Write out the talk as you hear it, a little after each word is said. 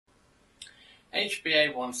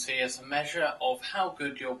HbA1c is a measure of how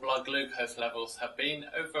good your blood glucose levels have been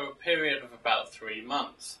over a period of about 3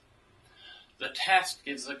 months. The test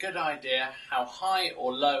gives a good idea how high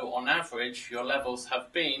or low on average your levels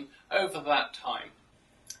have been over that time.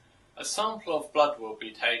 A sample of blood will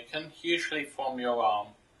be taken, usually from your arm.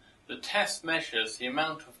 The test measures the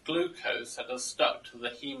amount of glucose that has stuck to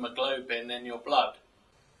the hemoglobin in your blood.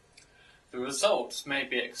 The results may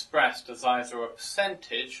be expressed as either a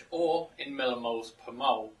percentage or in millimoles per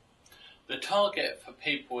mole. The target for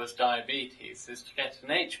people with diabetes is to get an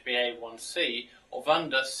HbA1c of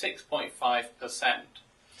under 6.5%.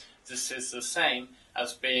 This is the same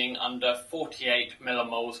as being under 48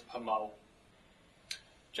 millimoles per mole.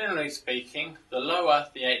 Generally speaking, the lower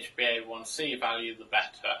the HbA1c value, the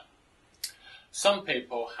better. Some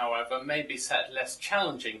people, however, may be set less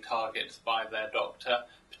challenging targets by their doctor,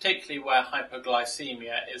 particularly where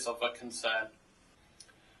hypoglycemia is of a concern.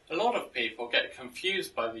 A lot of people get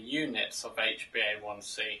confused by the units of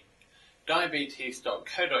HbA1c.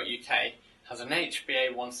 Diabetes.co.uk has an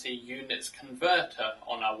HbA1c units converter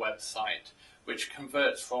on our website, which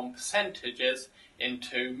converts from percentages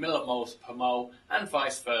into millimoles per mole and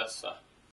vice versa.